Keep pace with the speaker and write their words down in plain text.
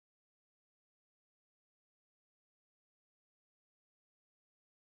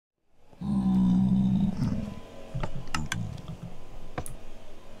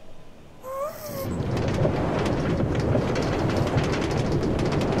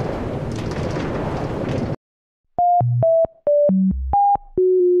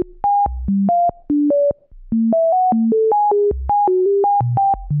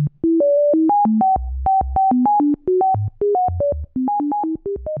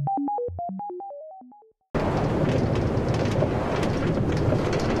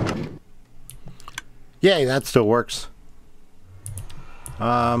Yay, that still works.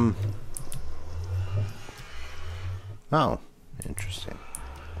 Oh, interesting.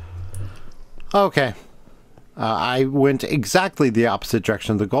 Okay. I went exactly the opposite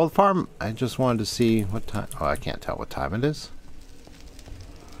direction of the gold farm. I just wanted to see what time... Oh, I can't tell what time it is.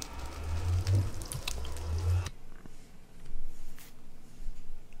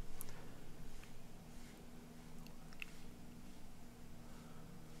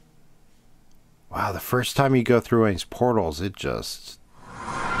 Wow, the first time you go through these portals, it just...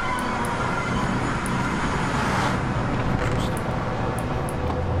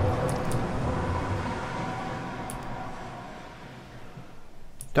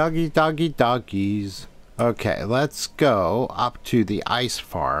 Doggy, doggy, doggies. Okay, let's go up to the ice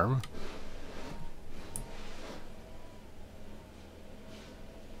farm.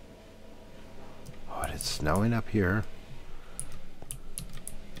 Oh, it's snowing up here.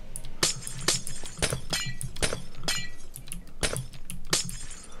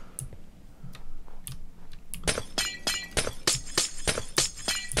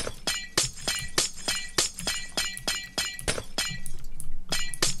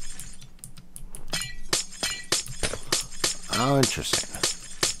 Oh, interesting.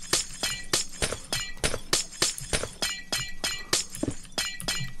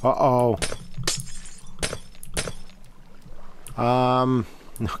 Uh-oh.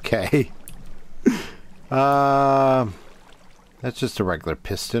 Okay. That's just a regular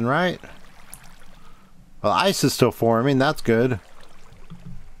piston, right? Well, ice is still forming. That's good.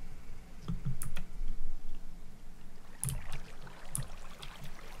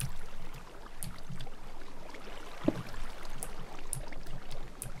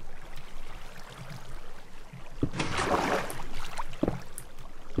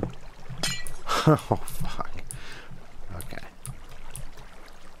 Oh, fuck. Okay.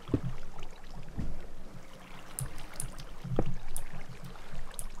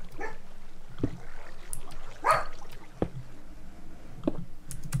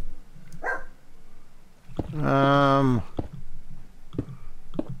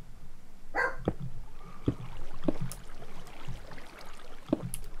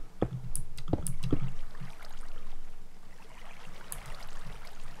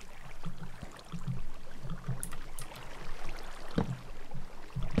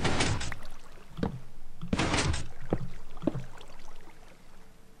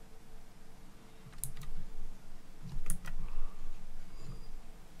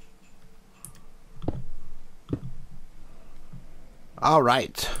 All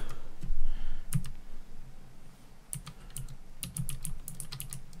right.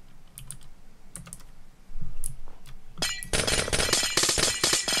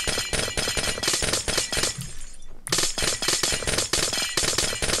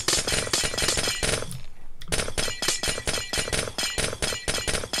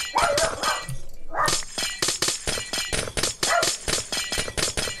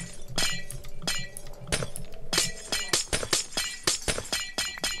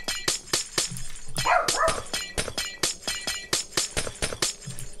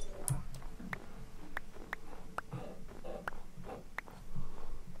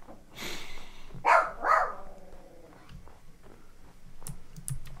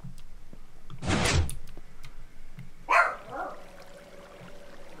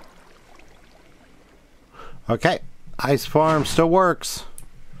 Okay, ice farm still works.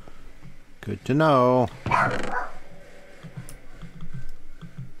 Good to know.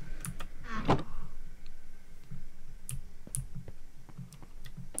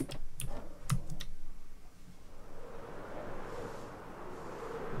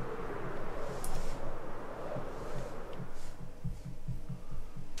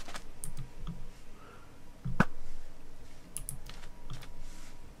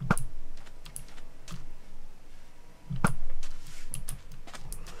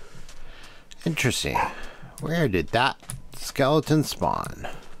 Interesting. Where did that skeleton spawn?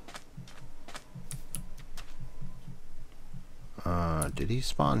 Did he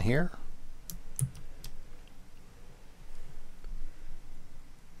spawn here?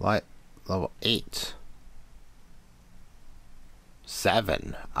 Light level 8.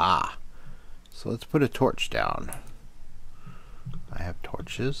 7. Ah. So let's put a torch down. I have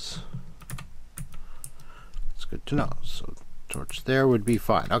torches. It's good to know. So torch there would be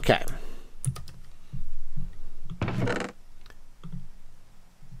fine. Okay.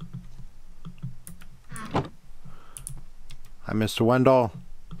 Hi, Mr. Wendell.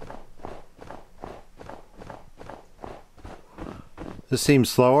 This seems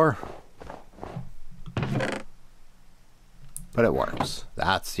slower, but it works.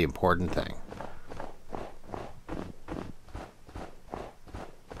 That's the important thing.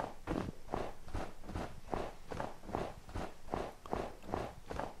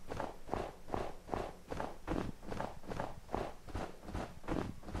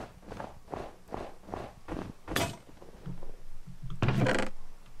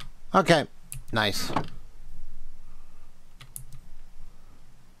 Okay, nice.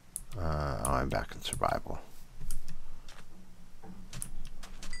 Oh, I'm back in survival.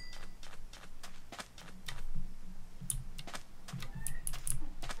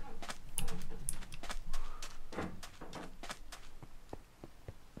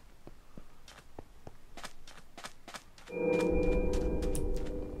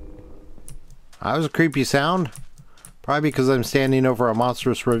 That was a creepy sound. Probably because I'm standing over a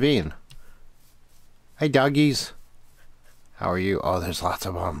monstrous ravine. Hey, doggies. How are you? Oh, there's lots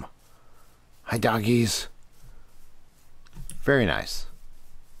of them. Hi, doggies. Very nice.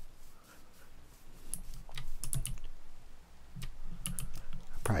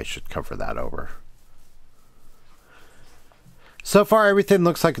 I probably should cover that over. So far, everything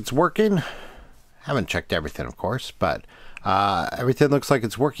looks like it's working. Haven't checked everything, of course, but everything looks like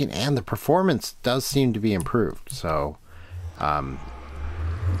it's working, and the performance does seem to be improved. So,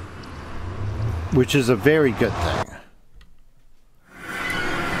 which is a very good thing.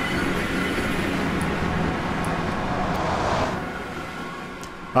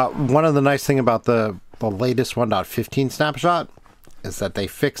 One of the nice thing about the latest 1.15 snapshot is that they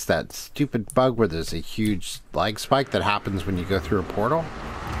fixed that stupid bug where there's a huge lag spike that happens when you go through a portal.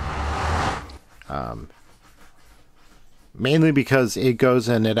 Mainly because it goes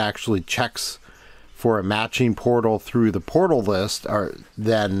and it actually checks for a matching portal through the portal list, or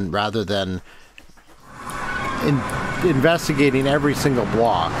then rather than investigating every single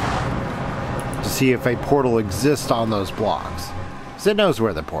block to see if a portal exists on those blocks. Because it knows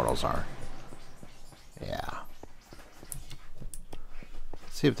where the portals are. Yeah.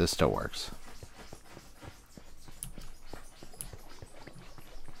 Let's see if this still works.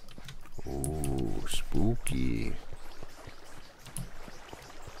 Ooh, spooky.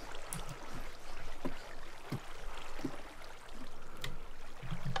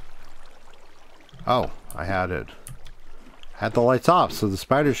 Oh, I had the lights off, so the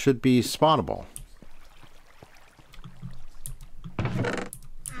spiders should be spawnable.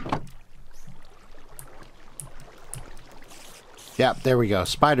 Yeah, there we go.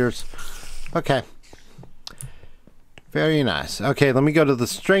 Spiders. Okay. Very nice. Okay, let me go to the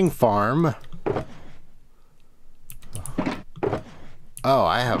string farm. Oh,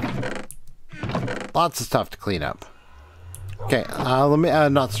 I have lots of stuff to clean up. Okay, let me,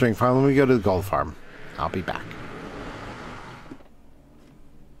 not string farm, let me go to the gold farm. I'll be back.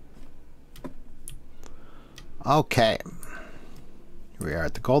 Okay. Here we are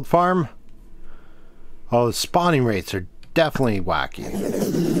at the gold farm. Oh, the spawning rates are definitely wacky.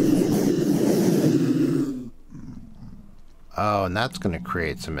 Oh, and that's going to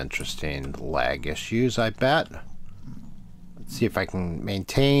create some interesting lag issues, I bet. Let's see if I can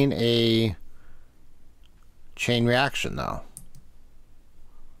maintain a chain reaction, though.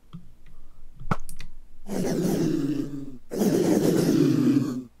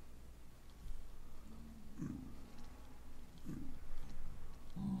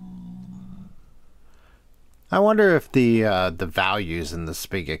 I wonder if the values in the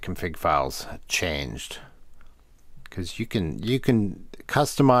Spigot config files changed, because you can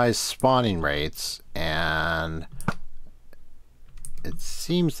customize spawning rates, and it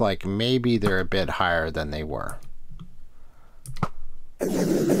seems like maybe they're a bit higher than they were.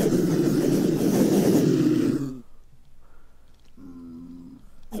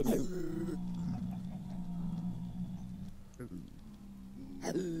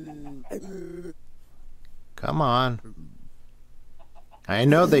 Come on. I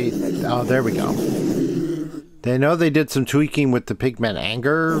know they... Oh, there we go. They know they did some tweaking with the pigment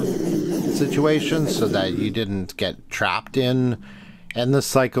anger situation so that you didn't get trapped in endless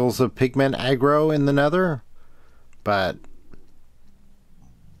cycles of pigment aggro in the nether. But...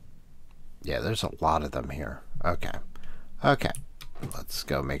 yeah, there's a lot of them here. Okay. Okay. Let's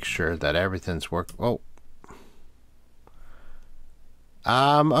go make sure that everything's working. Oh.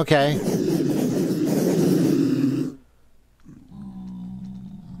 Okay.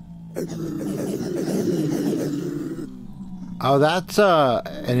 Oh, that's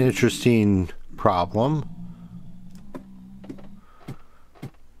an interesting problem.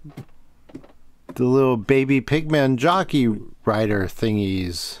 The little baby pigman jockey rider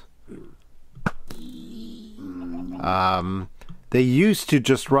thingies. They used to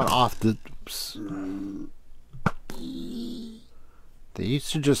just run off the... Oops. They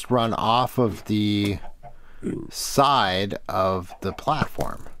used to just run off of the side of the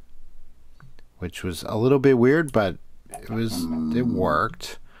platform, which was a little bit weird, but it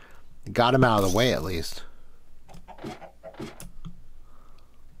worked. It got him out of the way at least.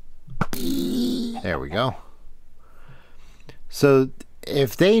 There we go. So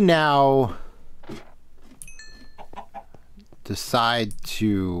if they now decide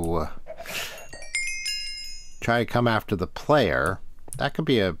to try to come after the player, that could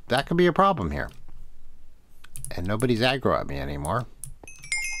be a problem here. And nobody's aggro at me anymore.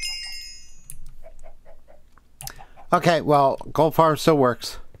 Okay, well, gold farm still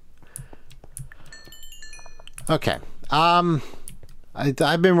works. Okay. I've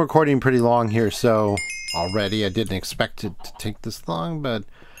been recording pretty long here, so already I didn't expect it to take this long, but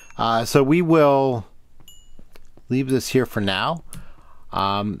so we will leave this here for now.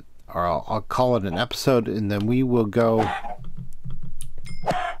 Or I'll call it an episode, and then we will go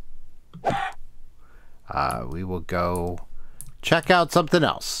check out something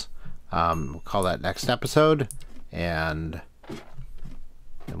else. We'll call that next episode, and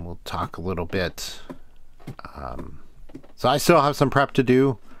then we'll talk a little bit. So I still have some prep to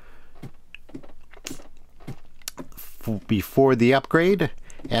do before the upgrade,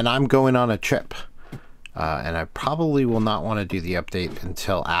 and I'm going on a trip. And I probably will not want to do the update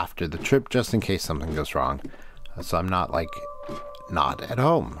until after the trip, just in case something goes wrong. So I'm not not at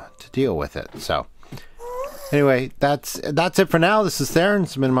home to deal with it. So anyway, that's it for now. This is Theron.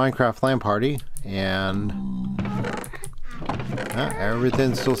 It's been Minecraft LAN Party, and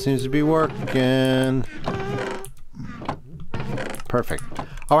everything still seems to be working. Perfect.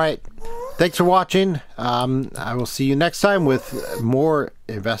 All right. Thanks for watching. I will see you next time with more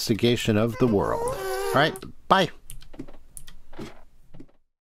investigation of the world. All right, bye.